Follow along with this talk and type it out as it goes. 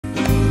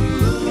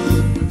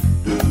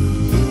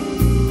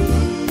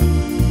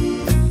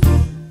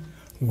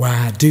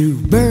Why do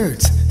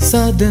birds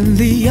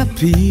suddenly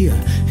appear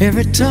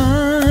every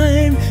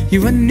time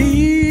you are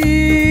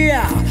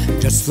near?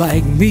 Just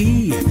like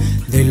me,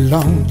 they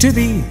long to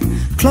be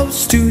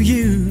close to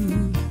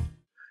you.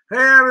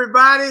 Hey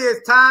everybody,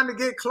 it's time to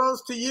get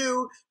close to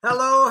you.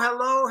 Hello,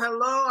 hello,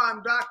 hello.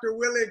 I'm Dr.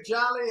 Willie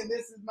Jolley, and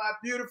this is my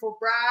beautiful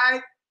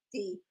bride,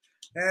 Dee.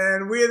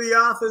 And we're the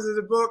authors of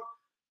the book,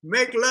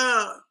 Make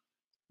Love,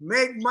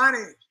 Make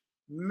Money,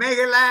 Make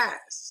It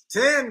Last.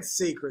 10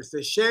 Secrets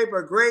to Shape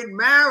a Great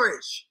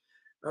Marriage.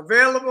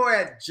 Available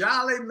at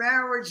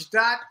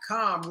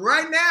jollymarriage.com.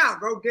 Right now,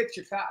 go get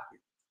your copy.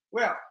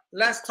 Well,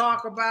 let's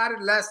talk about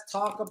it. Let's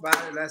talk about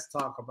it. Let's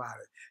talk about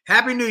it.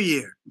 Happy New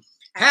Year.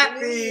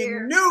 Happy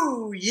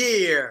New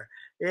Year.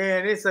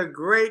 And it's a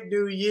great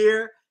new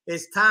year.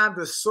 It's time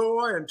to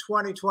soar in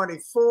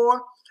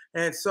 2024.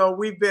 And so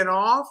we've been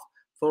off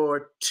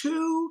for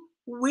 2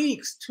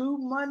 weeks, 2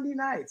 Monday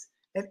nights.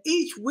 And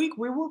each week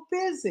we were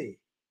busy.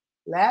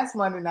 Last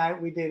Monday night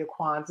we did a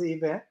Kwanzaa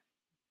event.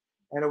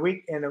 And a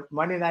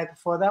Monday night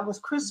before that was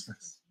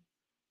Christmas.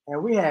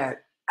 And we had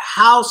a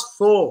house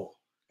full.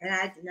 And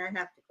I did not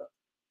have to cook.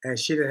 And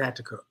she didn't have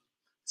to cook.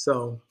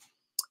 So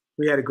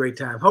we had a great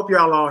time. Hope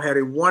y'all all had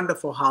a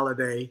wonderful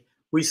holiday.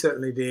 We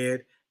certainly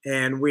did.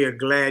 And we are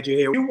glad you're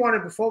here. We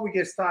wanted, before we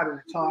get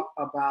started, to talk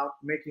about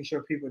making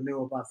sure people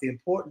knew about the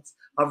importance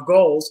of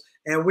goals.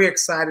 And we're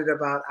excited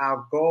about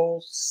our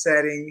goal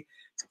setting,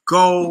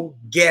 goal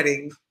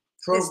getting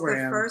program.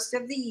 It's the first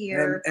of the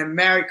year. And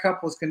married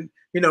couples can,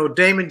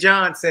 Damon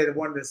John said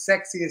one of the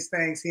sexiest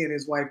things he and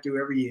his wife do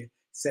every year,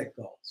 set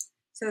goals.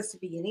 So it's the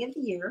beginning of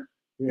the year.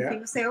 Yeah.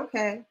 People say,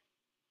 okay,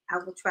 I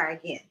will try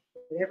again.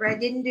 Whatever I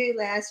didn't do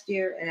last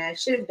year and I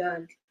should have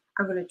done,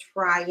 I'm going to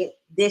try it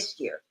this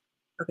year.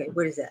 Okay,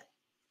 what is that?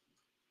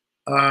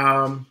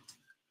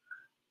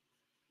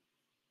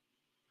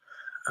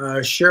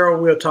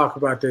 Cheryl, we'll talk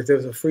about this.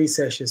 There's a free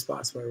session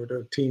sponsored with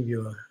a team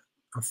viewer,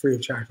 a free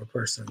of charge for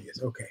personal use.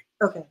 Okay.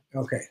 Okay.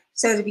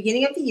 So at the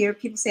beginning of the year,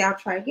 people say, I'll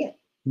try again.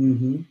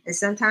 Mm-hmm. And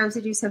sometimes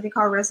they do something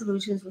called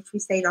resolutions, which we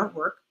say don't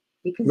work.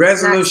 Because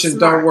resolutions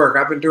don't work.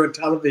 I've been doing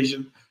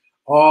television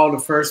all the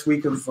first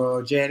week of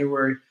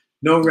January.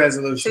 No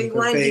resolution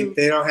because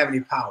they don't have any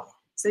power.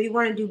 So you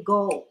want to do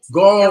goals.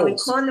 Goals. Now we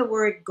coin the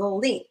word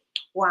goaling.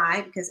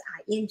 Why? Because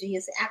ing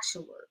is the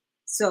actual word.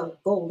 So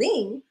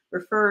goaling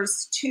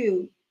refers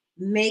to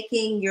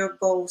making your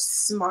goals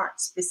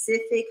smart,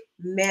 specific,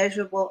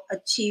 measurable,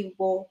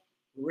 achievable,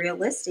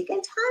 realistic,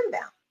 and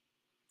time-bound.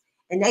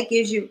 And that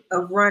gives you a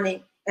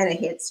running and a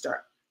head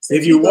start. So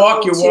if you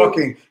walk, you're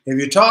walking. If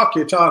you talk,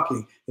 you're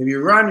talking. If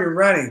you run, you're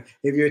running.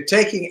 If you're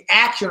taking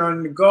action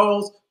on the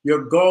goals,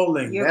 you're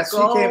goaling.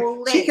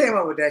 She came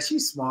up with that.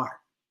 She's smart.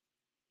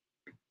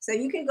 So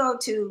you can go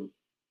to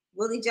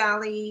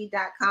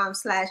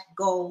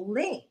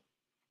williejolly.com/goaling.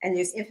 And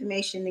there's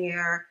information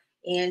there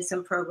and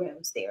some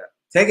programs there.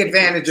 Take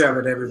advantage of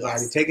it,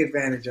 everybody. Yes. Take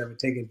advantage of it.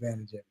 Take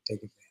advantage of it.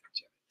 Take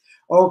advantage of it.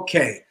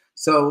 Okay.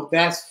 So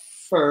that's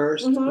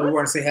first. Mm-hmm. We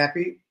want to say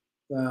happy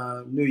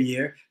New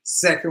Year.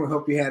 Second, we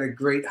hope you had a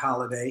great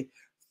holiday.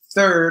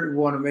 Third, we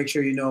want to make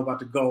sure you know about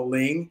the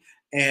goaling.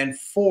 And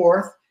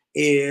fourth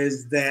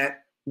is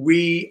that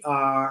we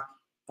want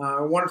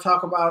to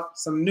talk about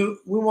some new.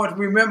 We want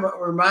to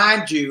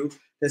remind you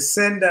to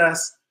send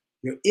us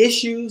your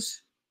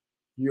issues,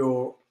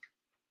 your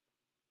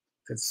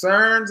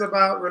concerns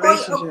about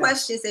relationships, or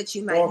questions that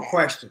you might have.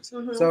 Questions.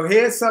 Mm-hmm. So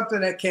here's something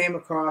that came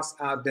across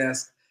our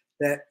desk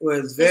that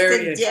was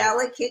very It's a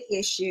delicate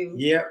issue.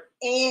 Yep.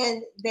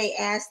 And they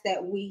asked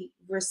that we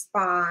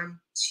respond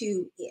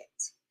to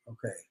it.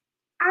 Okay.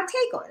 I'll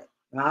take on it.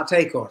 I'll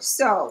take on it.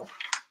 So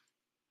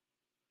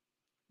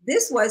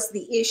this was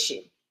the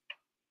issue.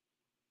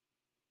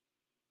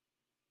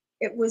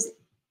 It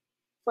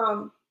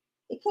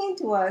came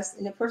to us,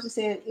 and the person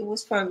said it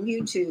was from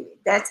YouTube.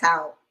 That's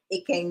how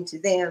it came to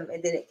them,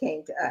 and then it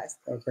came to us.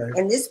 Okay.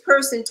 And this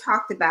person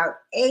talked about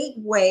 8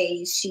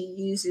 ways she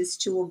uses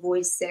to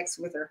avoid sex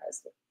with her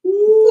husband.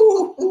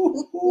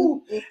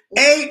 Ooh.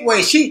 8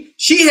 ways. She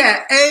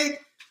had 8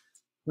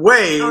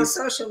 ways on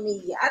social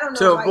media. I don't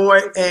know to why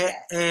avoid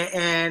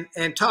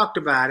and talked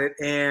about it,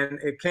 and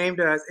it came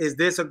to us. Is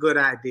this a good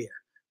idea?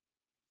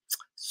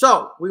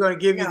 So we're going to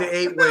give you the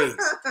 8 ways.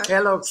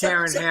 Hello,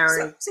 Karen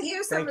Harry. So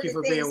here's some of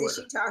the things that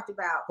she talked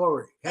about.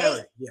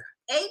 Harry, yeah.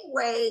 8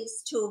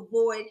 ways to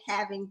avoid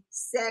having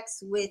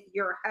sex with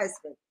your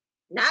husband.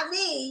 Not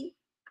me,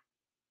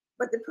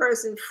 but the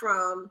person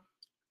from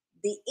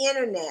the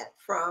internet,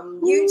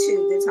 from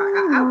YouTube.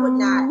 I would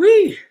not,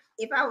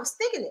 if I was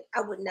thinking it,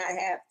 I would not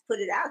have put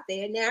it out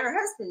there. Now her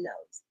husband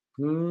knows.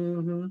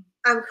 Mm-hmm.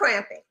 I'm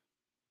cramping.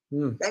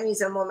 That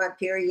means I'm on my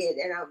period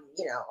and I'm,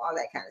 all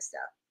that kind of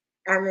stuff.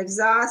 I'm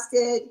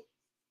exhausted.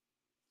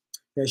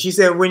 Yeah, she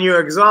said, when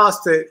you're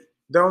exhausted,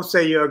 don't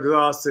say you're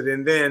exhausted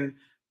and then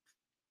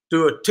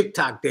do a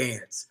TikTok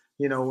dance,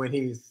 when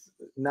he's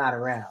not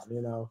around,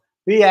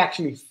 Be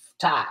actually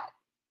tired.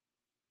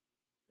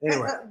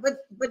 Anyway.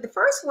 But the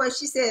first one,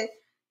 she said,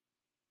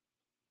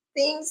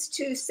 things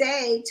to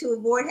say to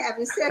avoid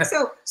having sex.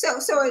 So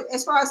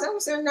as far as I'm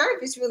concerned, none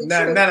of it's really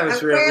true. None of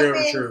it's I'm really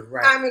cramping, true.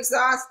 Right. I'm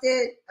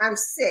exhausted. I'm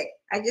sick.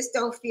 I just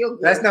don't feel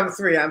good. That's number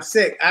 3. I'm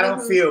sick. I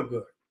don't feel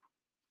good.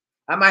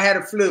 I might have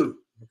a flu.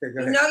 Okay,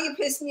 go ahead. You know, you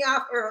pissed me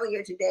off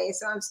earlier today,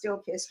 so I'm still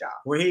pissed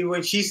off.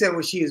 When she said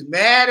when she is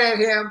mad at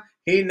him,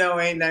 he know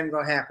ain't nothing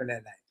gonna happen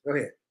that night. Go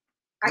ahead.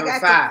 Number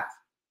 5.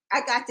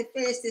 I got to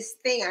finish this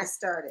thing I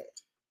started.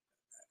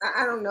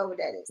 I don't know what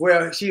that is.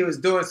 Well, she was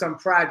doing some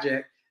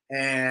project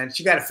and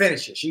she got to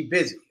finish it. She's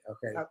busy.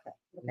 Okay.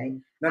 Okay.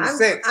 Number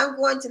 6. I'm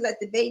going to let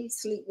the baby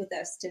sleep with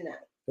us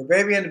tonight. The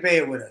baby in the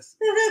bed with us.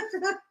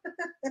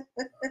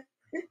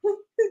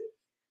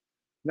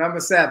 Number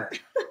 7.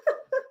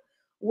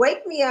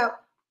 Wake me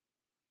up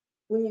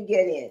when you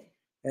get in.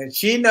 And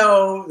he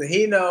knows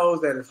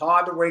that it's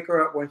hard to wake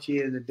her up when she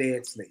is in a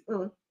dead sleep.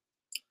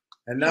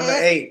 And number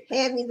 8.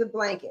 Hand me the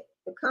blanket,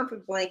 the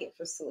comfort blanket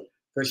for sleep.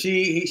 Because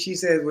she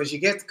says when she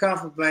gets the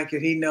comfort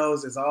blanket, he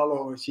knows it's all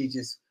over. She's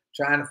just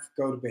trying to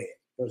go to bed,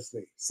 go to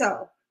sleep.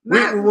 So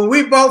when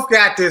we both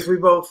got this, we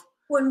got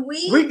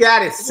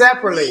it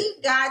separately. When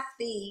we got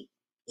the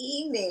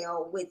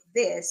email with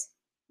this,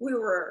 we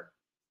were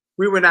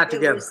not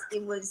together.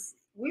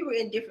 We were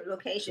in different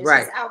locations.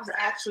 Right. I was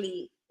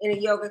actually in a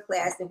yoga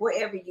class, and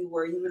wherever you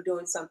were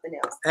doing something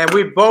else. And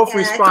we both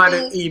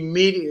responded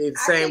immediately the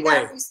same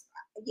way.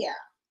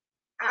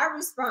 I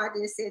responded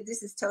and said,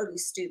 "This is totally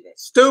stupid."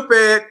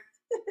 Stupid.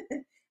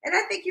 And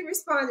I think you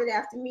responded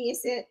after me and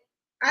said,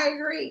 "I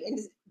agree."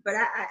 But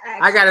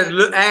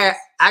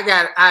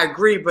I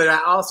agree, but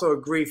I also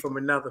agree from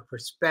another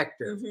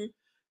perspective.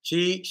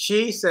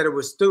 She said it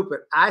was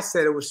stupid. I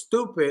said it was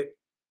stupid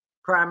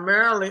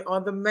primarily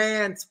on the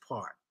man's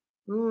part.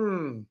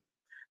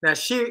 Now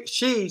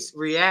she's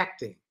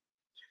reacting.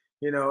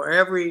 You know,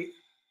 every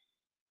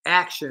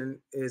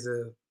action there's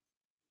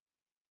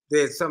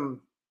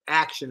some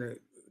action,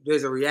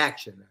 there's a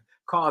reaction,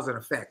 cause and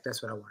effect.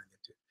 That's what I want to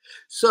get to.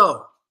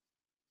 So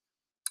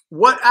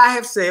what I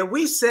have said,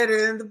 we said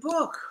it in the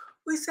book.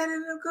 We said it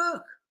in the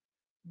book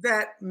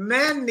that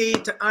men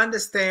need to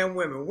understand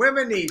women.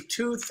 Women need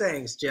 2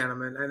 things,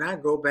 gentlemen. And I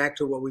go back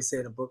to what we said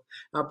in the book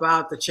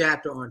about the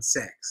chapter on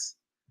sex.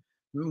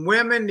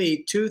 Women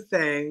need 2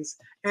 things.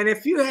 And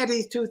if you had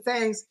these 2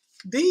 things,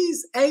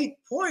 these 8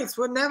 points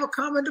would never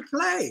come into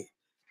play.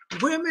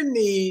 Women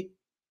need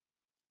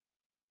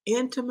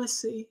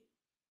intimacy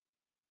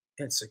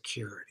and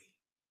security.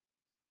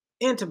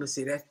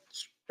 Intimacy, that's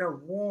the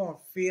warm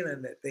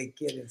feeling that they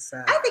get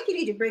inside. I think you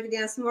need to break it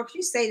down some more because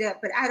you say that,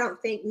 but I don't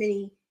think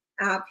many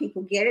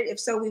people get it. If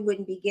so, we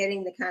wouldn't be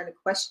getting the kind of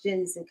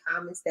questions and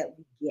comments that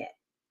we get.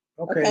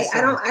 Okay.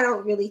 So, I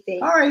don't really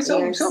think. All right, so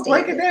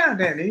break it down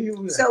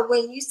then. So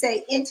when you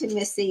say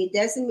intimacy, it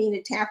doesn't mean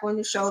to tap on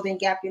the shoulder and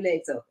gap your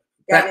legs open.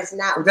 That is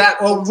not.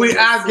 We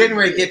are getting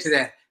ready to get to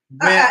that.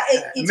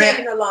 It's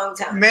taking a long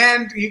time.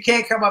 Man, you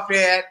can't come up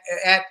there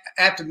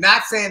after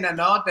not saying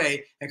nothing all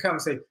day and come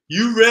and say,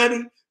 "You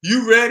ready?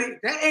 You ready?"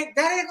 That ain't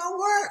gonna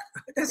work.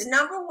 That's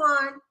number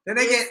 1. Then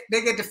they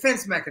get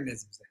defense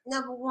mechanisms.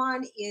 Number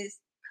 1 is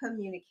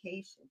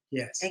communication.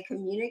 Yes. And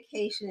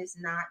communication is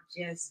not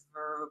just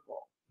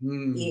verbal.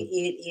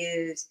 It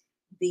is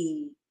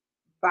the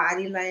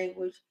body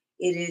language.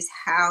 It is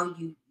how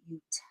you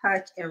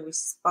touch and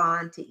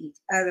respond to each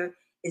other.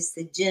 It's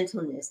the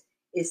gentleness.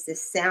 It's the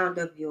sound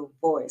of your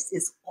voice.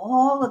 It's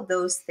all of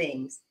those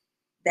things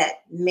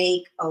that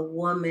make a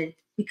woman,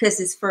 because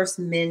it's first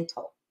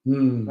mental,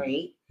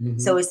 right?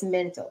 So it's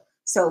mental.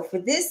 So for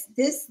this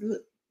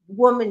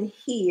woman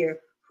here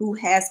who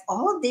has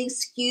all of the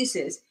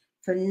excuses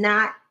for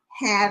not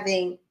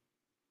having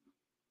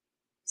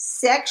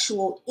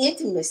sexual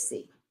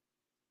intimacy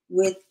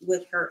with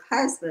her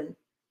husband,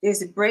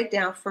 there's a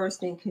breakdown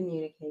first in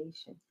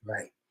communication.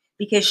 Right.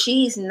 Because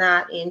she's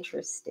not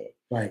interested.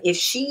 Right. If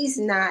she's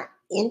not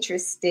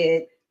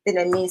interested, then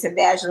that means the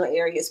vaginal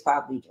area is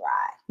probably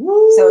dry.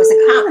 Woo. So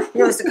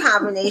it's a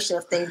combination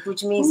of things,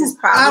 which means it's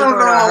probably. I don't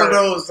know all of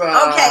those. Okay,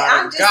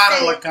 I'm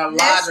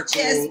just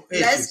saying.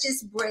 Let's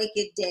just break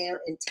it down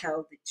and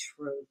tell the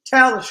truth.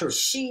 Tell the truth.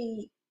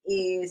 She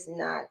is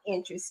not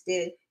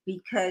interested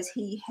because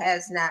he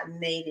has not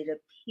made it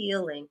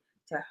appealing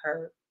to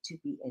her to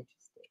be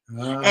interested.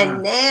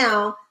 And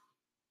now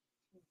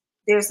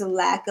there's a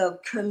lack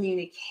of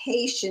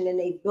communication, and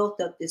they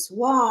built up this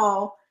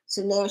wall.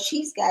 So now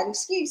she's got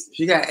excuses.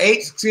 She got 8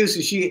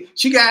 excuses. She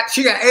got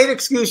 8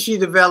 excuses she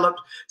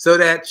developed so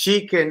that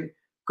she can,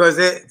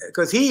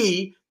 because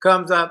he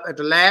comes up at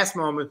the last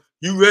moment.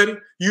 You ready?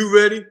 You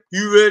ready?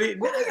 You ready?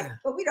 But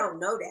we don't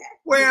know that.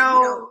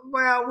 Well,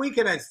 we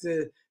can.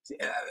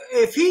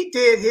 If he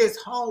did his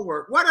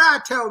homework, what did I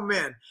tell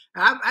men?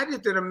 I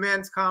just did a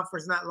men's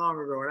conference not long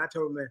ago, and I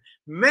told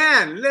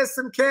men,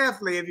 listen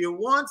carefully. If you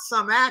want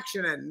some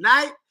action at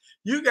night,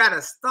 you got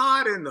to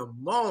start in the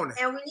morning.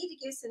 And we need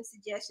to give some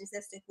suggestions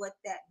as to what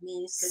that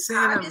means.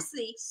 Send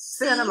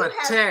them a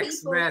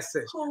text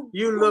message.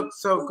 You look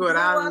so good.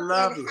 I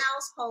love you.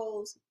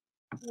 Households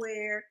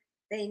where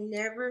they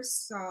never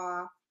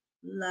saw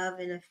love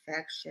and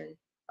affection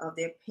of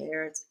their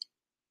parents,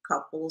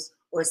 couples,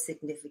 or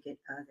significant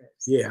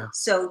others. Yeah.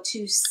 So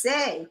to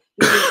say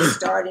you need to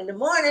start in the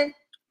morning,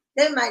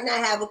 they might not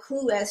have a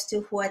clue as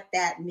to what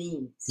that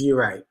means. You're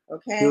right.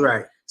 Okay. You're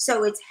right.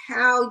 So it's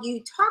how you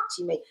talk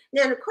to your mate.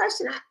 Now the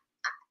question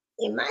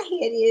in my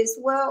head is,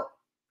 well,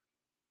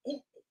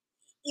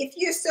 if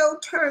you're so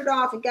turned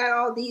off and got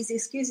all these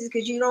excuses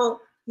because you don't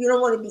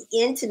want to be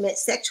intimate,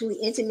 sexually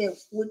intimate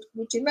with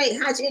your mate,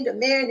 how'd you end up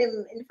marrying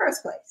him in the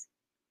first place?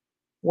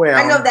 Well,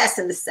 I know that's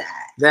an aside.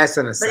 That's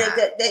an aside.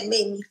 But that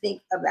made me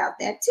think about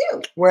that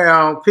too.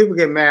 Well, people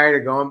get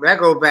married that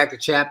goes back to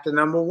chapter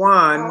number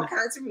 1. All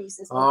kinds of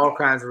reasons. All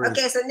kinds of reasons.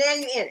 Okay, so now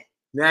you're in it.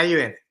 Now you're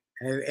in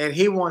it. And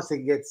he wants to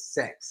get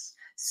sex.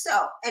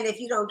 So, and if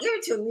you don't give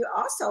it to him, you're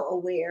also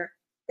aware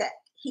that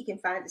he can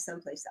find it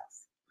someplace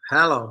else.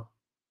 Hello.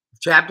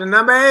 Chapter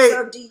number 8.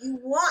 So do you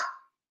want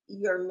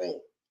your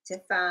mate to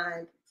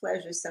find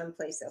pleasure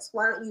someplace else?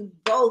 Why don't you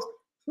both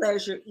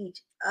pleasure each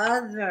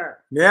other?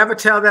 Never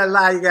tell that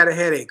lie you got a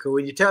headache. Because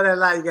when you tell that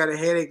lie you got a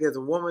headache, there's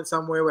a woman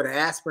somewhere with an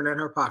aspirin in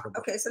her pocketbook.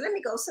 Okay, so let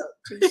me go to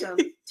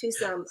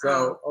some.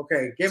 So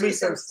okay, give me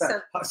some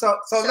stuff. So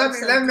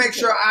let me make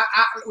sure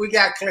we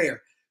got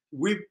clear.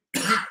 We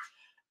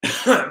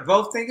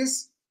both think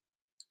it's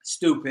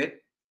stupid,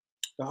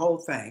 the whole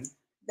thing.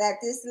 That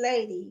this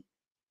lady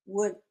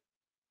would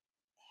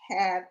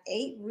have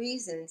 8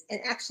 reasons and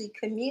actually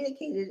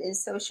communicated in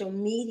social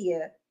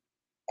media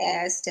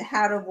as to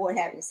how to avoid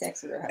having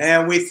sex with her husband.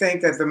 And we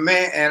think that the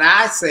man, and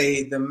I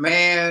say the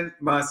man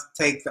must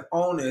take the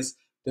onus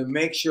to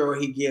make sure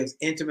he gives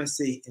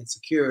intimacy and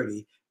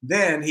security.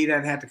 Then he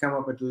doesn't have to come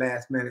up at the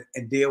last minute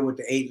and deal with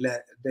the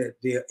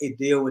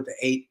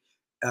 8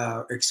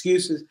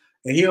 excuses.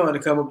 And he ought to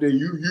come up there,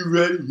 you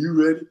ready? You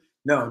ready?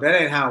 No, that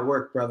ain't how it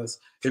works, brothers.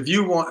 If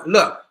you want,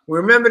 look,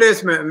 remember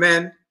this,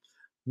 men.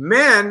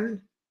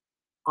 Men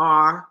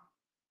are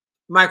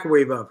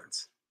microwave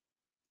ovens.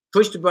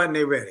 Push the button,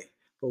 they're ready.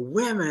 But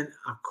women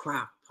are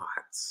crock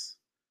pots.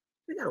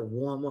 They got to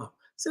warm up.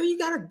 So you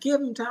got to give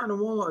them time to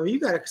warm up. You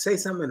got to say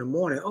something in the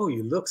morning. Oh,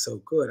 you look so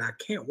good. I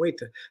can't wait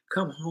to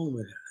come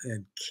home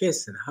and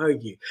kiss and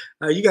hug you.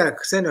 You got to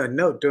send her a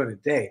note during the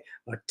day,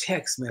 a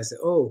text message.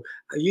 Oh,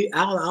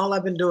 all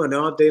I've been doing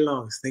all day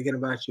long is thinking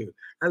about you.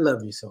 I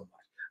love you so much.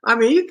 I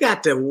mean, you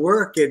got to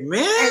work it,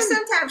 man. And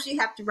sometimes you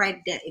have to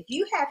write it down. If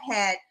you have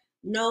had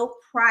no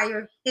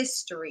prior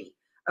history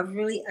of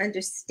really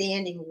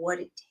understanding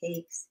what it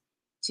takes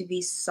to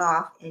be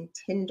soft and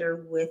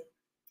tender with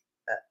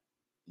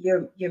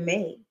your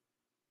mate,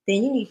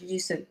 then you need to do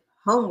some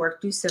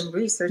homework, do some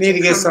research. You need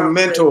to get some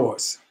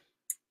mentors.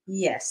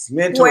 Yes.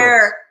 Mentors.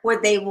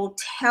 Where they will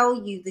tell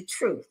you the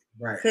truth.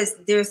 Right. Because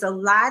there's a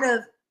lot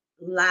of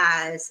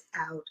lies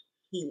out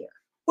here.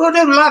 Well,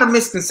 there's a lot of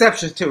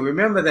misconceptions too.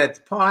 Remember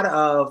that part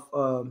of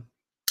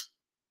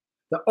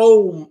the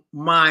old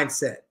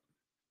mindset.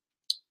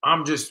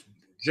 I'm just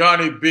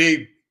Johnny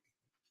B.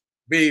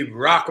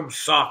 Rock 'em,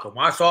 sock 'em.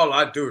 That's all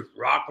I do is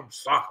rock 'em,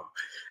 sock 'em.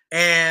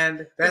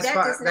 And that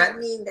does not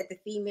mean that the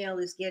female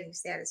is getting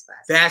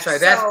satisfied. That's right.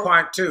 That's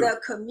part 2. The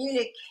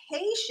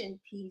communication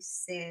piece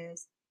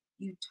says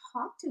you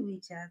talk to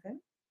each other,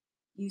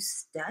 you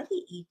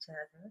study each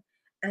other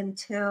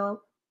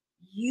until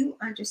you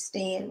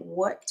understand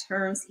what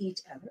turns each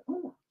other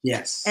on.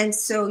 Yes. And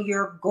so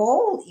your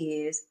goal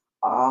is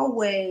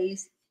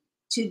always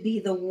to be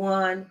the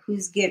one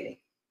who's giving.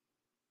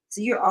 So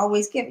you're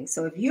always giving.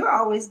 So if you're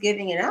always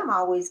giving and I'm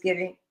always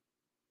giving,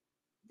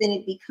 then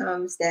it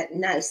becomes that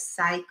nice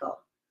cycle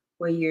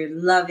where you're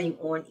loving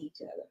on each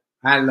other.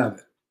 I love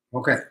it.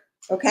 Okay.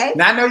 Okay.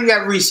 Now I know you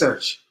got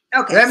research.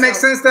 Okay. That makes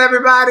sense to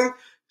everybody?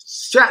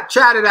 Chat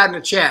it out in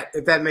the chat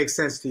if that makes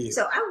sense to you.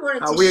 So I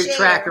wanted to we're share.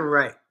 Tracking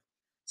right.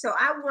 So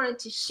I wanted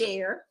to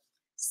share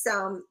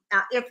some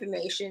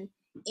information,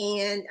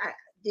 and I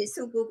did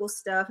some Google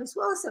stuff as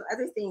well as some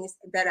other things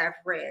that I've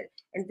read.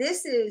 And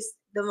this is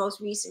the most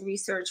recent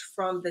research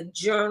from the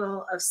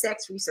Journal of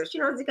Sex Research.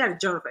 You know, they got a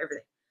journal for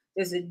everything.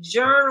 There's a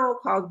journal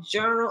called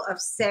Journal of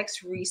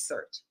Sex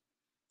Research.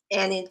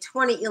 And in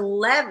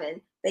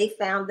 2011, they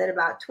found that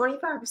about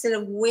 25%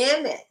 of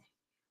women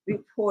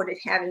reported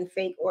having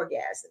fake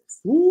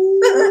orgasms.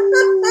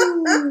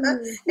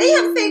 They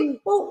have fake.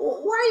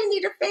 Well, why do you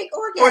need a fake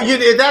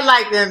orgasm? Is that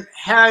like then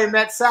Harry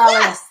met Sally?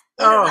 Yes.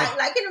 Oh.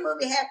 Like in the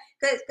movie,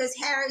 because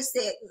Harry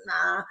said,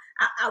 "Nah,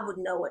 I would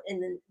know it,"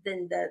 and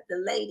then the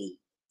lady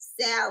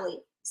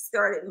Sally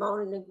started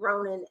moaning and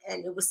groaning,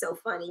 and it was so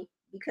funny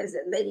because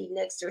the lady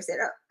next to her said,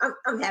 "Oh,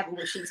 I'm having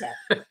what she's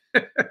having."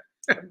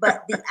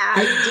 But the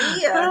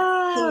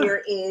idea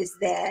here is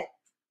that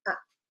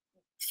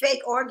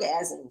fake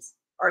orgasms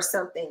are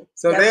something.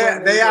 So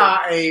they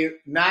are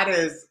not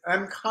as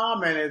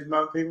uncommon as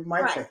most people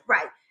might think.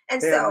 Right.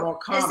 And so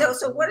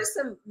what are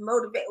some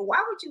motivate?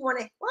 Why would you want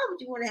to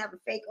have a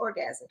fake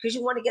orgasm? Because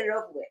you want to get it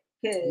over with.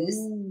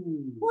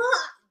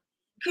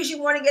 Because you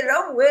want to get it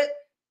over with.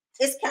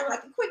 It's kind of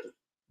like a quickie.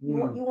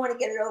 You want to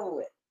get it over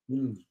with.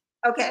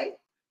 Okay.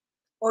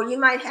 Or you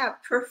might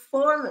have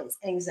performance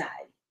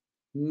anxiety.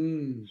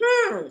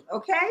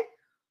 Okay.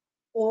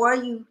 or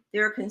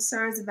there are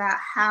concerns about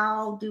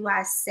how do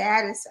I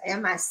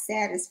am I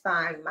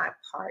satisfying my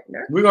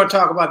partner? We're going to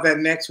talk about that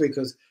next week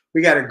because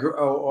we got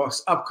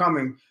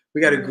upcoming.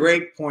 We got a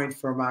great point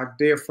from our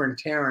dear friend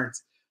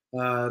Terrence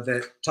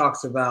that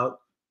talks about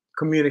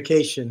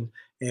communication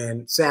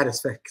and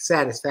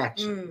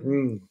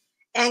satisfaction.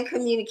 And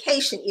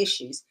communication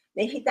issues.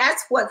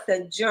 That's what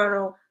the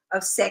Journal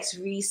of Sex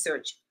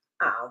Research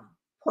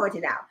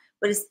pointed out.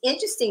 But it's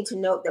interesting to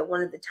note that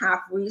one of the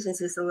top reasons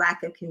is the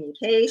lack of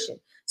communication.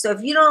 So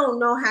if you don't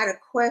know how to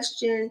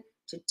question,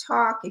 to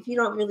talk, if you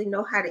don't really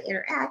know how to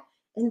interact,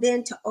 and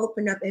then to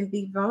open up and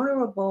be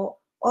vulnerable,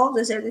 all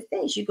those other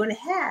things you're going to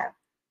have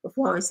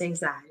performance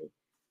anxiety.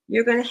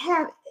 You're going to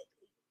have,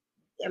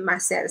 am I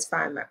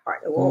satisfying my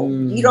partner? Well,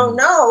 you don't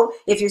know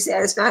if you're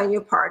satisfying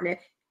your partner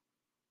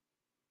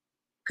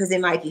because they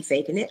might be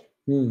faking it.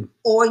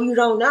 Or you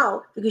don't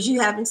know because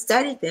you haven't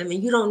studied them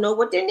and you don't know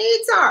what their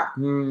needs are,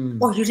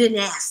 or you didn't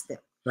ask them.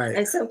 Right.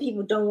 And some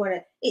people don't want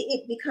to.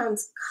 It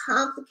becomes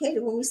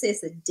complicated when we say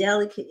it's a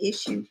delicate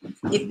issue.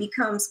 It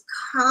becomes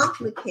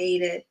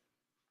complicated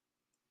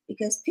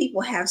because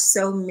people have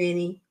so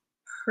many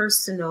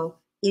personal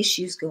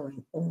issues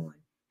going on.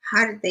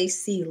 How did they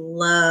see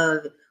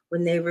love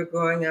when they were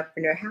growing up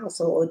in their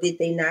household, or did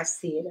they not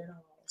see it at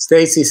all?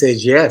 Stacy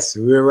says yes.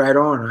 We're right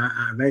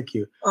on. Thank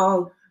you.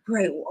 Oh.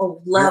 Great.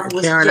 Oh, love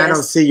was Karen, I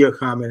don't see your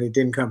comment. It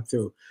didn't come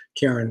through.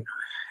 Karen,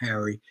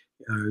 Harry,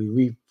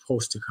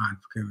 repost a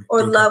comment.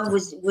 Or love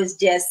was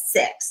just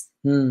sex.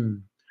 So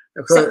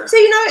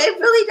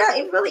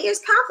it really is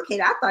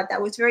complicated. I thought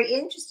that was very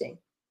interesting.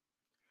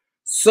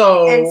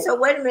 So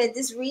wait a minute.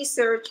 This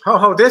research.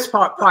 This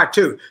part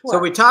two. What? So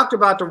we talked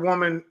about the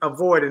woman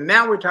avoiding.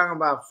 Now we're talking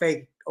about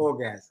fake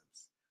orgasms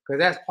because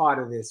that's part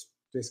of this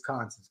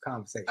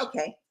conversation.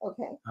 Okay. All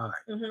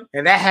right.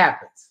 And that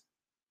happens.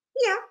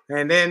 Yeah.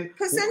 And then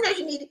because sometimes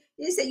you need to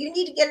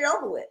get it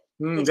over with.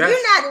 If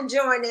you're not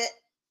enjoying it.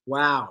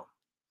 Wow.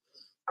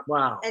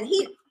 And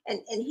he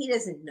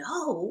doesn't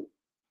know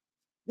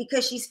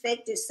because she's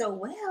faked it so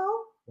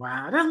well.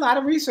 Wow. There's a lot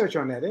of research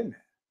on that, isn't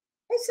there?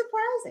 It's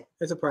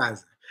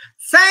surprising.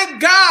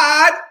 Thank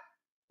God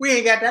we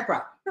ain't got that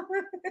problem.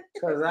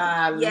 Because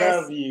I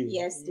love you.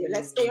 Yes, dear.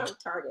 Let's stay on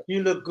target.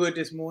 You look good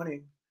this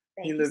morning.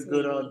 You look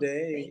good all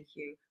day. Thank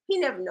you. He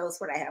never knows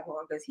what I have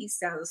on because he's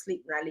sound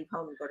asleep when I leave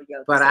home and go to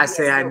yoga. But I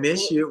say I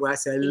miss you. I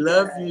say I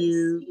love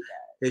you.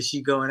 Is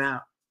she going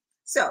out?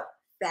 So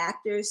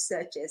factors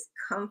such as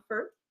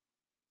comfort,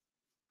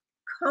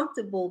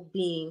 comfortable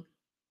being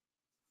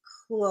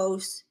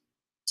close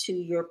to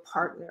your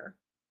partner,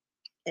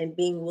 and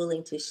being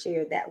willing to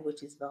share that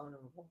which is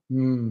vulnerable.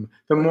 The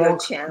more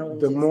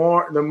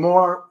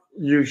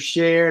you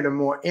share, the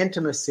more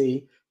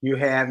intimacy you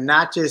have,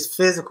 not just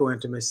physical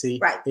intimacy,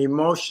 right?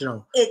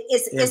 Emotional.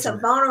 It's a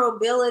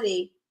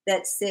vulnerability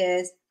that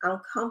says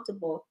I'm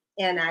comfortable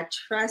and I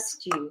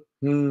trust you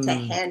to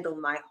handle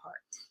my heart.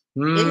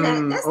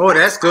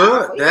 That's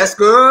good. That's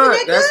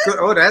good. That's good.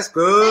 Oh, that's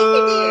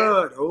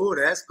good. Oh,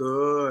 that's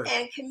good.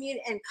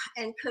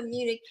 And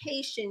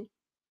communication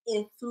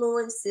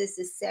influences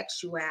the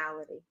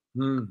sexuality.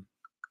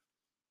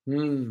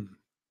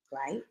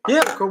 Right?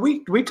 Yeah, because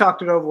we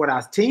talked it over with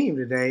our team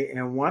today,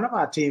 and one of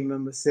our team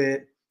members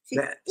said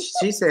that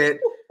she said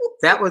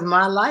that was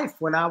my life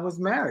when I was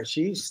married.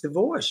 She's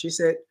divorced. She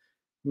said,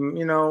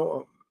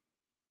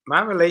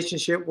 my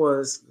relationship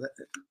was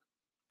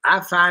I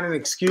finding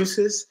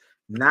excuses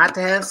not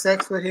to have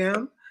sex with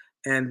him,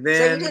 and then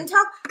so you didn't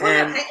talk.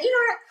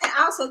 I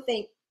also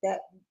think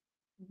that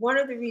one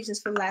of the reasons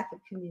for lack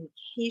of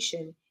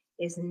communication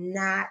is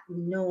not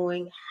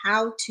knowing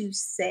how to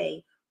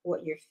say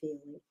what you're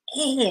feeling,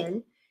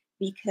 and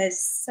because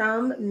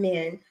some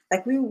men,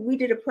 like we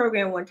did a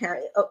program one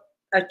time,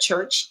 a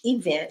church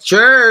event,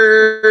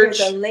 where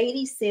the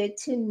lady said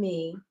to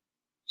me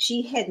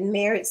she had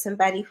married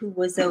somebody who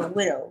was a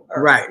widow.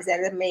 Right? Is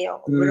that a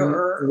male?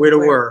 Widower.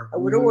 A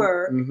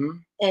widower.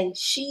 And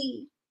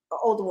she, an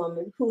older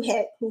woman who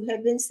had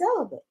been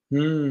celibate,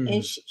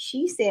 and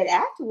she said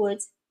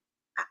afterwards,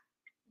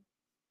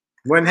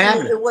 what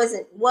happened? It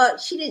wasn't. Well,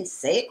 she didn't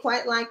say it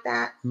quite like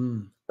that,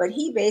 but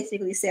he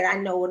basically said, "I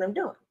know what I'm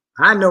doing.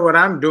 I know what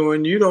I'm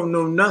doing. You don't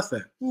know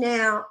nothing."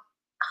 Now,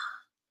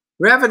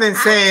 rather than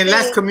saying,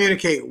 "Let's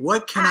communicate,"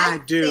 what can I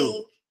do?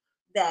 Think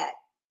that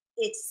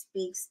it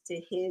speaks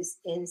to his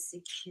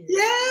insecurity.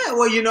 Yeah,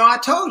 well, I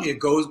told you, it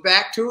goes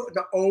back to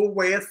the old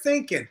way of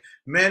thinking.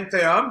 Men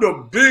say, "I'm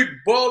the big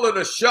baller,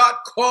 the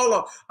shot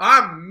caller.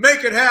 I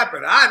make it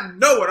happen. I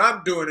know what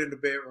I'm doing in the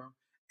bedroom."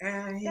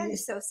 And that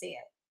is so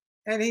sad.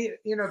 And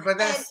but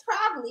that's and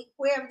probably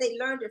wherever they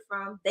learned it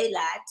from, they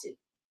lied too.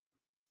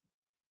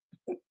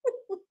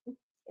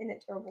 Isn't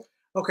it terrible?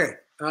 Okay.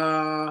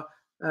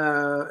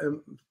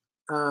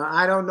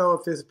 I don't know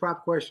if this is a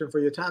proper question for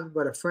your topic,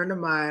 but a friend of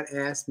mine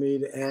asked me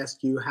to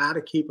ask you how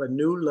to keep a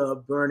new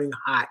love burning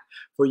hot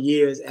for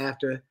years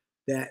after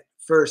that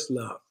first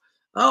love.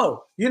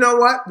 Oh, you know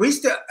what?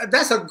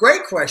 That's a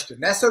great question.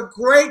 That's a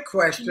great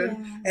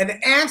question. Yeah. And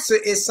the answer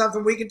is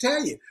something we can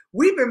tell you.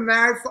 We've been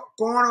married for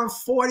going on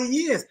 40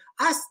 years.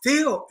 I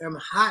still am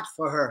hot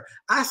for her.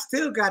 I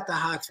still got the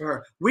hots for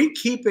her. We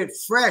keep it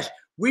fresh.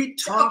 We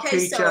talk to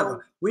each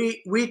other.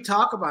 We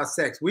talk about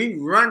sex. We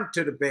run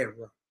to the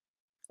bedroom.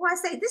 Well, I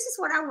say, this is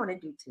what I want to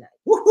do tonight.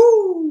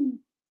 Woohoo!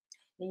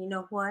 And you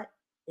know what?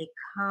 It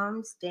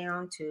comes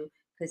down to,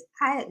 because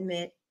I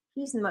admit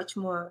he's much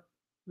more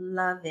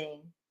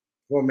loving.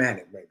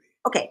 Romantic, maybe.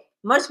 Okay,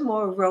 much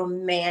more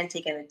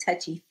romantic and a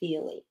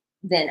touchy-feely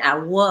than I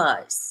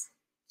was.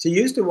 She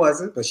used to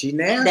wasn't, but she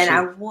now.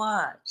 I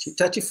was. She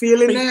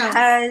touchy-feely now.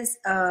 Because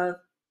of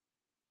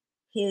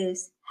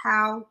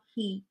how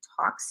he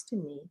talks to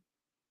me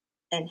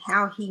and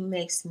how he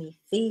makes me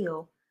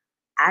feel,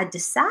 I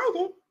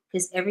decided,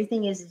 because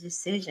everything is a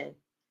decision,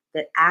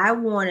 that I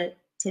wanted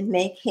to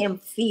make him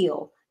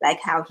feel like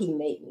how he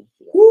made me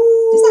feel.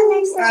 Does that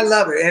make sense? I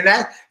love it.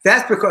 And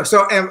that's because,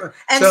 so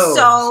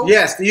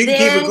yes, you can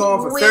keep it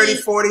going for 30,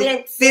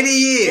 40, 50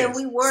 years, then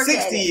we work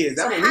 60 years.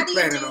 That's so what how do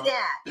you do on.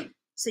 that?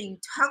 So you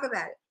talk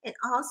about it. And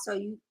also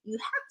you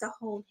have to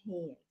hold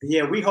hands.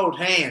 Yeah, we hold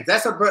hands.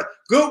 That's a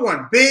good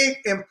one. Big,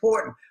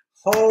 important.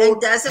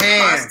 Hold hands. It doesn't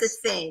cost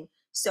a thing.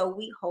 So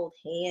we hold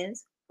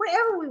hands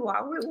wherever we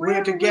are.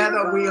 We're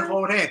together, we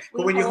hold hands.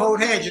 But when you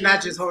hold hands, you're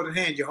not just holding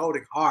hands, you're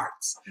holding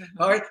hearts.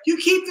 All right? You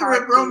keep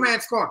the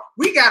romance going.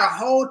 We got a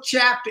whole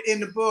chapter in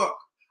the book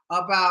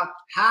about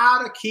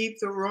how to keep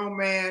the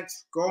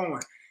romance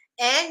going.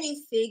 And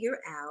you figure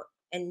out,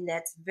 and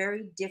that's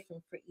very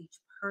different for each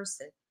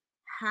person,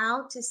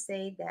 how to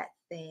say that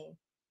thing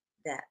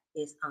that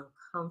is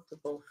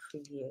uncomfortable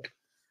for you.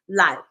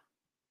 Like,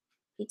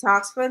 he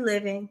talks for a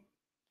living.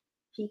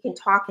 He can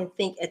talk and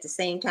think at the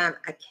same time.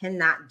 I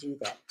cannot do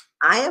that.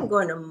 I am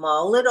going to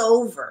mull it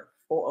over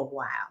for a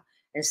while.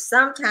 And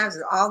sometimes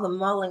with all the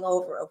mulling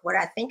over of what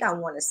I think I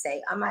want to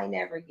say, I might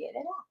never get it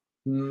out.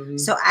 Mm-hmm.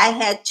 So I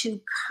had to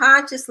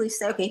consciously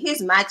say, okay,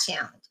 here's my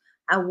challenge.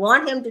 I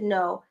want him to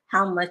know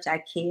how much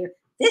I care.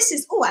 This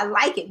is, I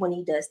like it when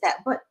he does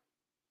that. But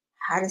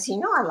how does he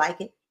know I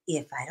like it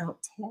if I don't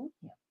tell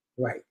him?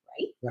 Right.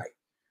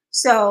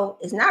 So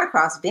it's not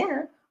across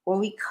dinner. When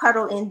we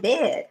cuddle in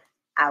bed,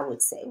 I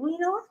would say, well,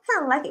 I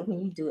kind of like it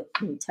when you do it,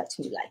 when you touch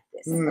me like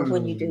this. Or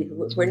when you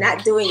do, we're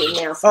not doing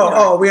it now.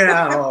 So we're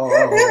not.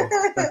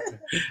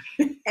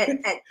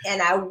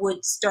 And I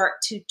would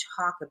start to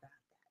talk about that.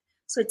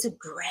 So it's a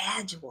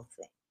gradual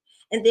thing.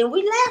 And then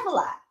we laugh a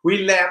lot.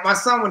 We laugh. My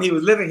son, when he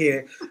was living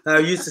here,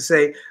 used to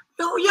say,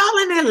 y'all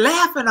in there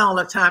laughing all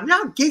the time.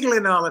 Y'all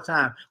giggling all the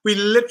time. We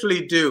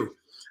literally do.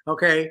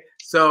 Okay.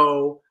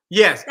 So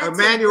yes, that's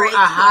Emmanuel,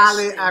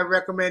 I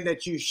recommend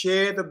that you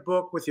share the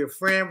book with your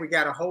friend. We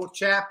got a whole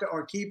chapter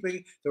on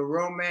keeping the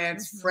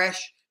romance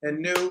fresh and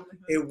new.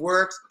 It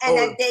works. And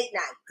a date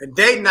night. A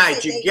date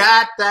night. You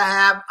got to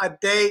have a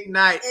date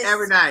night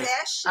every night.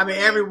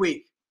 Every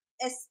week.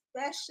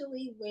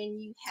 Especially when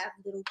you have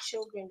little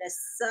children that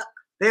suck.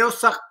 They'll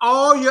suck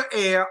all your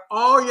air,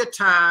 all your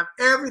time,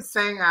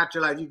 everything out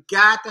your life. You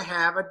got to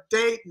have a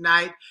date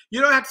night.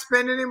 You don't have to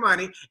spend any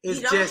money.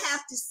 You don't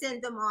have to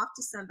send them off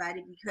to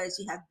somebody, because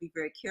you have to be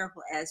very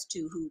careful as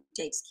to who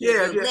takes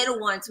care of the little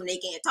ones when they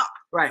can't talk.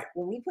 Right.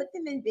 When we put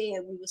them in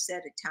bed, we will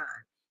set a time.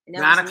 And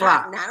 9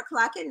 o'clock. 9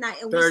 o'clock at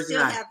night. And Thursday we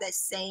still night. have that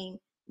same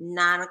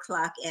 9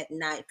 o'clock at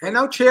night. And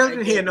no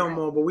children here no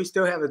more, but we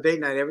still have a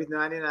date night every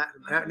night.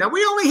 Now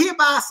we only here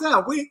by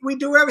ourselves. We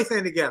do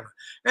everything together.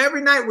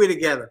 Every night we're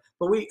together.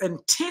 But we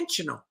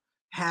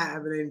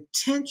have an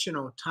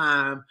intentional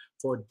time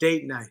for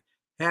date night.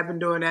 Have been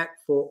doing that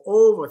for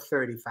over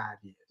 35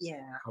 years.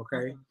 Yeah.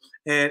 Okay.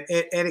 And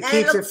it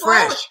keeps it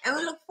fresh. And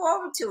we look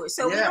forward to it.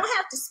 So we don't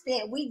have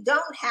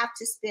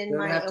to spend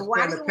money. And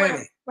why do you want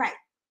to? Right.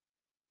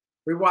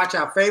 We watch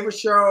our favorite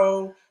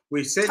show.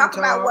 We sit talk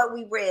and talk about what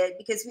we read,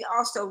 because we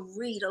also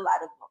read a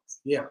lot of books.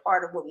 Yeah,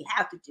 part of what we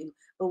have to do,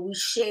 but we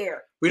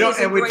share. We don't. It's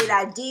a great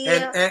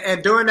idea.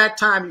 And during that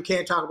time, you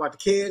can't talk about the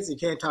kids. You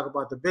can't talk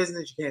about the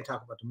business. You can't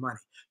talk about the money.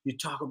 You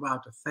talk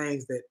about the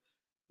things that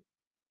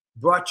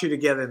brought you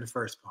together in the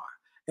first part,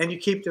 and you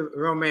keep the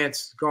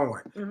romance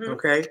going. Mm-hmm.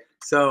 Okay,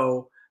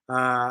 so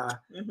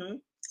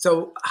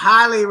so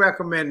highly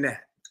recommend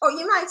that. Oh,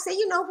 you might say,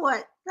 you know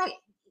what? Like,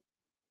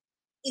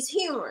 it's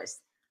humorous.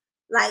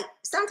 Like,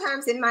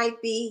 sometimes it might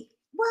be,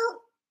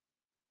 well,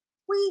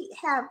 we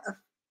have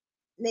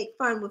make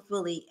fun with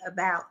Willie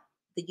about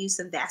the use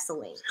of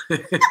Vaseline.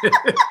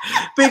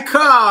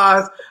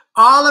 Because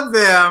all of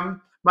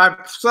them, my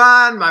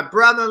son, my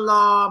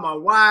brother-in-law, my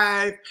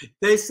wife,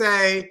 they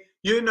say,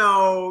 you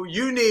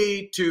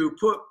need to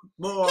put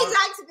more. He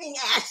likes being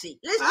ashy.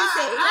 Let's just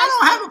say. I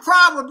don't have a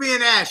problem with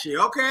being ashy.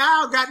 Okay,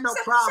 I don't got no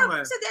problem with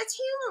it. So that's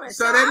humorous.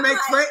 So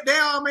they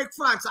all make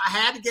fun. So I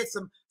had to get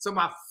some. So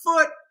my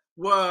foot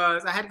I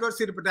had to go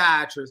see the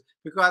podiatrist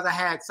because I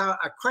had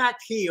a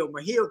cracked heel.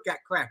 My heel got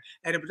cracked.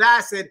 And the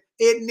podiatrist said,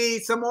 it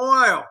needs some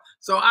oil.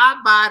 So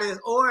I buy this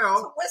oil.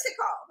 So what's it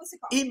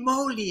called?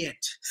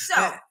 Emollient.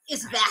 So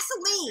it's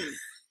Vaseline,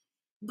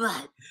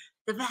 but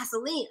The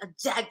Vaseline, a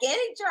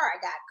gigantic jar I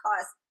got,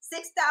 cost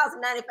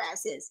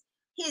 $6.95.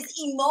 His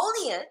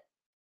emollient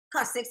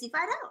cost $65.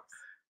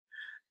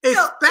 It's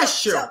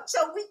special. So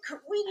we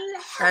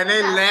laughed. And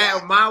they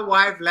laughed. My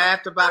wife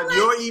laughed about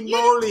your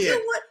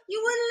emollient. You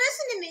wouldn't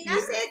listen to me. I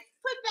said,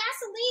 put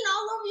Vaseline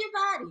all over your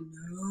body.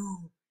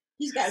 No.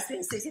 He's got to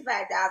spend $65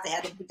 to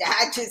have it.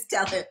 I just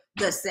tell him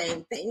the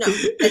same thing. No,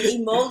 the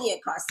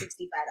emollient costs $65.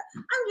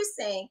 I'm just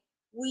saying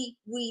we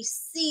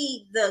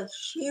see the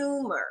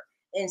humor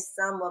in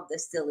some of the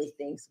silly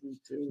things we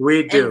do.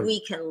 We do. And we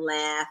can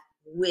laugh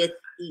with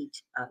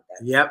each other.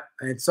 Yep.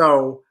 And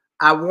so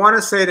I want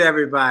to say to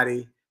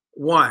everybody,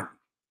 one,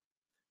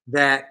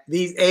 that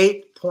these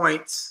 8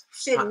 points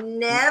should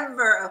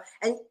never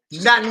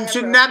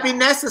should not be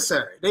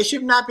necessary. They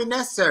should not be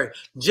necessary.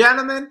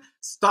 Gentlemen,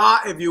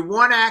 if you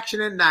want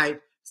action at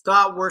night,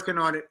 start working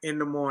on it in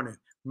the morning.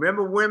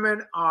 Remember,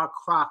 women are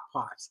crock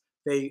pots.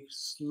 They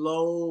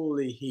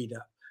slowly heat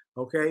up.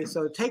 Okay,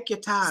 so take your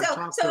time.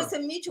 So it's a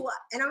mutual,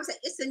 and I would say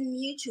it's a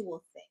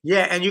mutual thing.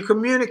 Yeah, and you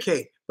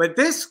communicate. But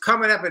this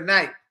coming up at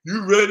night,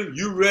 you ready?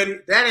 You ready?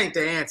 That ain't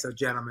the answer,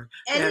 gentlemen.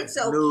 And it's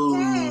okay.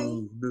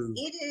 No.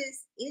 It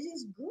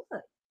is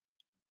good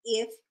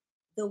if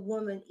the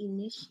woman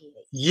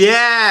initiates.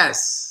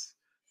 Yes.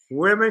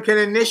 Women can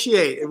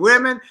initiate.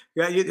 Women,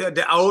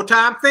 the old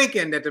time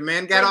thinking that the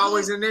men got to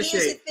always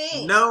initiate. Here's the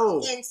thing.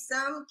 No. In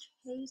some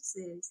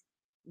cases,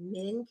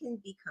 men can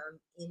become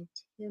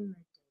intimidated.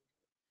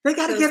 They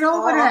got to get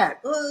over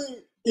that.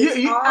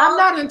 I'm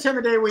not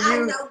intimidated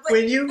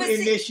when you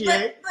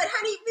initiate. But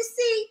honey, you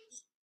see.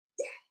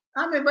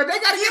 I mean, but they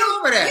got to get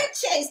over that.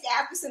 You chased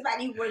after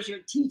somebody who was your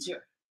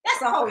teacher.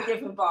 That's a whole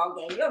different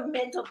ballgame. Your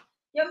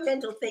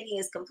mental thinking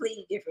is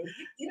completely different.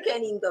 You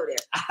can't even go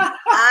there.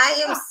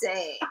 I am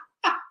saying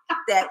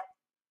that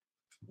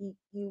you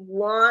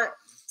want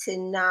to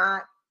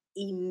not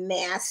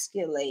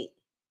emasculate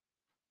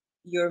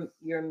your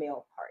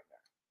male partner.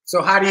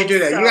 So how do you do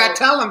that? You got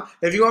to tell them.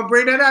 If you want to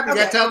bring that up, you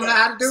got to tell them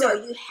how to do it. So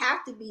you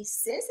have to be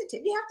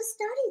sensitive. You have to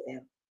study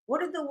them.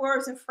 What are the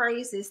words and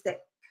phrases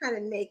that kind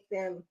of make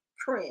them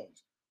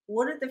cringe?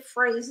 What are the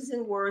phrases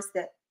and words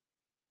that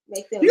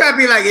make them? You got to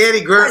be like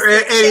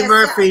Eddie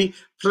Murphy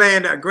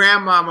playing a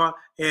grandmama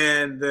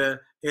in the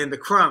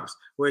Crumbs,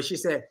 where she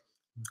said,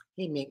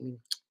 he make me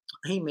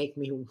he make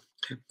me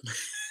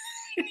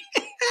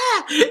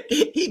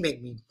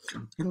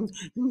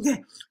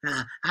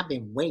I've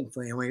been waiting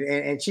for him,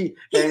 and he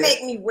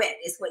make me wet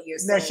is what you're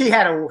saying. She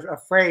had a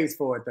phrase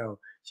for it though.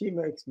 She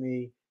makes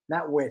me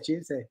not wet.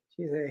 She said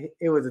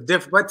it was a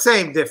different, but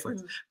same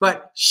difference. Mm-hmm.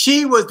 But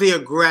she was the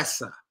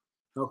aggressor.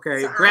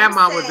 Okay, so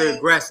grandma was the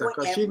aggressor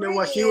because she knew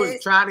what she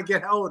was trying to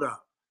get hold of.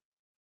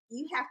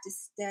 You have to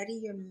study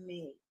your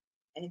mate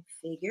and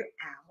figure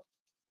out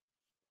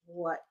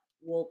what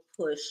will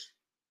push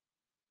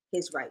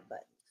his right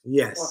button.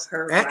 Yes,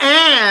 or her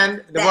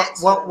and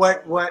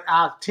what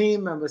our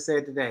team member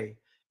said today,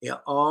 it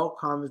all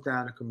comes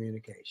down to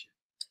communication.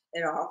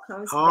 It all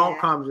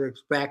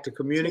comes back to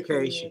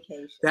communication.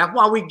 That's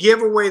why we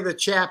give away the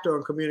chapter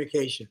on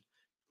communication.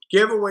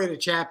 Give away the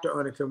chapter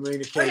on the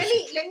communication.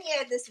 Let me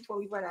add this before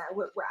we run out.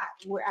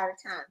 We're out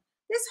of time.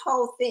 This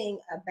whole thing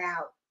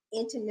about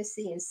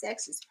intimacy and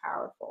sex is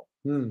powerful.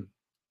 In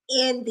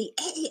the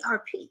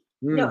AARP.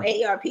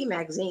 AARP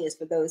magazine is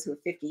for those who are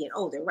 50 and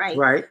older, right?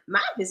 Right.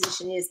 My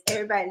position is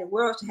everybody in the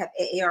world should have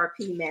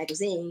AARP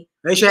magazine.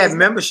 They should have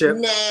membership.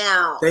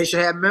 Now. They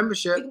should have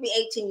membership. You can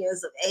be 18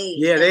 years of age.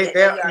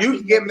 Yeah, you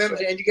can get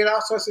membership and you get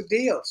all sorts of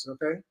deals,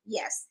 okay?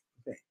 Yes.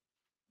 Okay.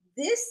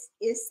 This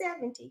is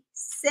 70.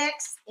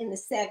 Sex in the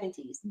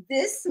 70s.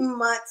 This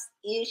month's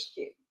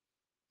issue.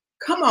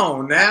 Come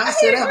on now.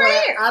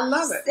 I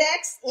love it.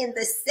 Sex in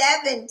the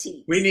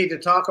 70s. We need to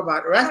talk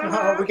about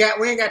it.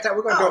 We ain't got time.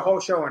 We're going to do a whole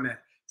show on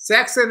that.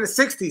 Sex in the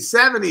 60s,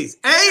 70s,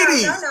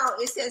 80s. No.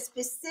 It says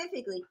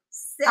specifically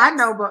sex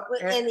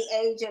in the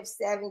age of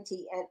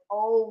 70 and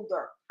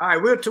older. All right,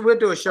 we'll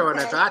do a show on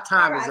that. So our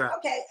time is up.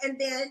 Okay, and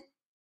then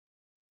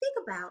think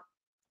about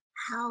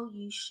how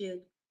you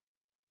should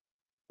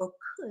or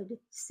could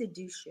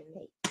seduce your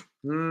mate.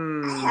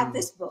 I have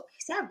this book.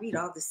 See, I read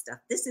all this stuff.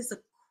 This is a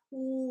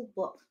cool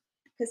book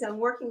because I'm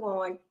working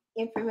on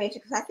information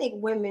because I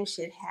think women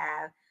should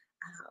have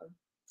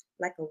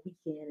like a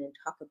weekend and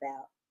talk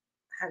about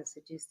how to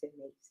seduce their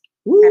mates,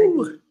 how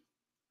to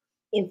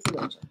be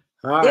influential.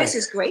 There's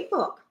this great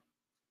book,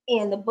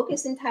 and the book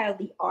is entitled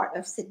 "The Art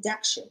of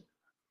Seduction"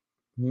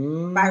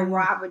 by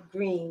Robert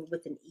Greene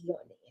with an E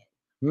on the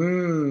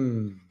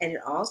end. And it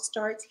all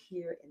starts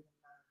here in the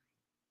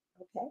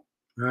mind. Okay.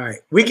 All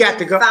right, we got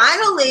to go.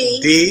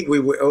 Finally,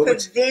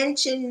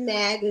 Prevention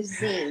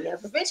Magazine. Now,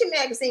 Prevention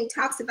Magazine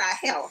talks about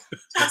health,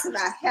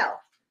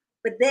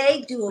 but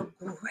they do a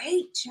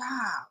great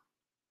job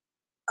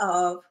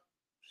of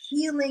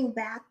peeling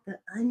back the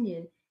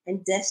onion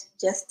and just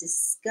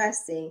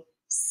discussing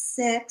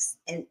sex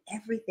and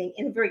everything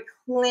in a very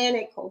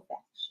clinical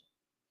fashion.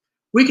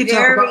 We can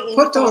talk about,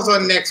 put those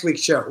on next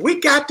week's show.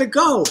 We got to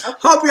go. Okay.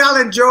 Hope y'all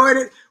enjoyed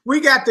it. We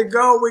got to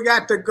go. We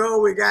got to go.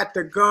 We got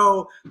to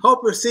go.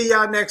 Hope we'll see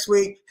y'all next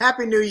week.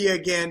 Happy New Year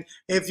again.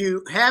 If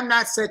you have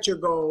not set your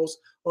goals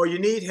or you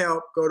need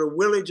help, go to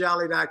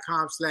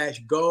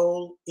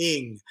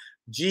williejolly.com/goaling.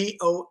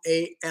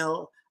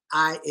 GOALING.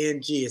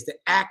 It's the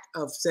act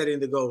of setting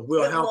the goals.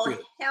 We'll help you.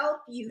 Help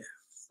you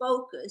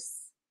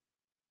focus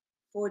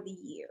for the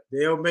year.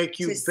 They'll make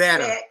you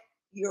better. Set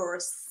your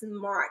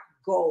SMART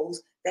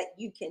goals that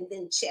you can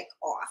then check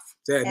off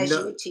as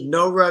you achieve.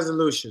 No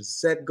resolutions.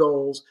 Set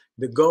goals.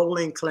 The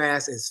goaling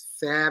class is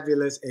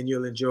fabulous and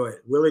you'll enjoy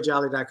it.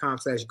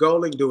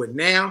 williejolly.com/goaling. Do it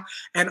now.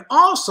 And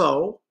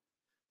also,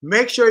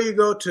 make sure you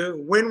go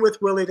to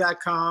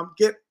winwithwillie.com.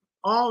 Get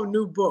all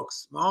new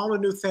books, all the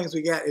new things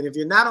we got. And if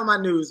you're not on my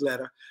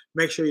newsletter,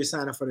 make sure you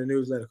sign up for the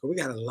newsletter because we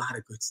got a lot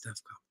of good stuff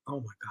coming.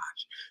 Oh my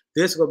gosh.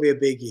 This is going to be a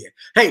big year.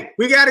 Hey,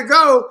 we got to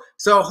go.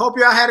 So hope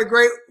y'all had a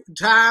great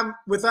time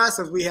with us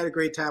as we had a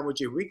great time with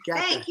you.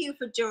 Thank you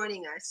for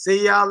joining us.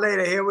 See y'all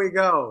later. Here we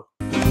go.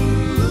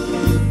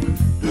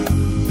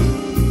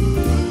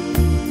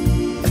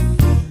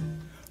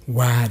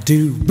 Why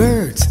do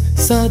birds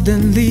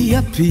suddenly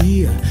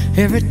appear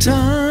every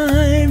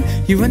time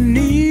you are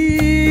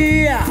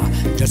near?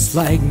 Just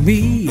like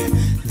me,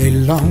 they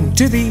long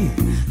to be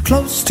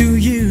close to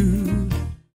you.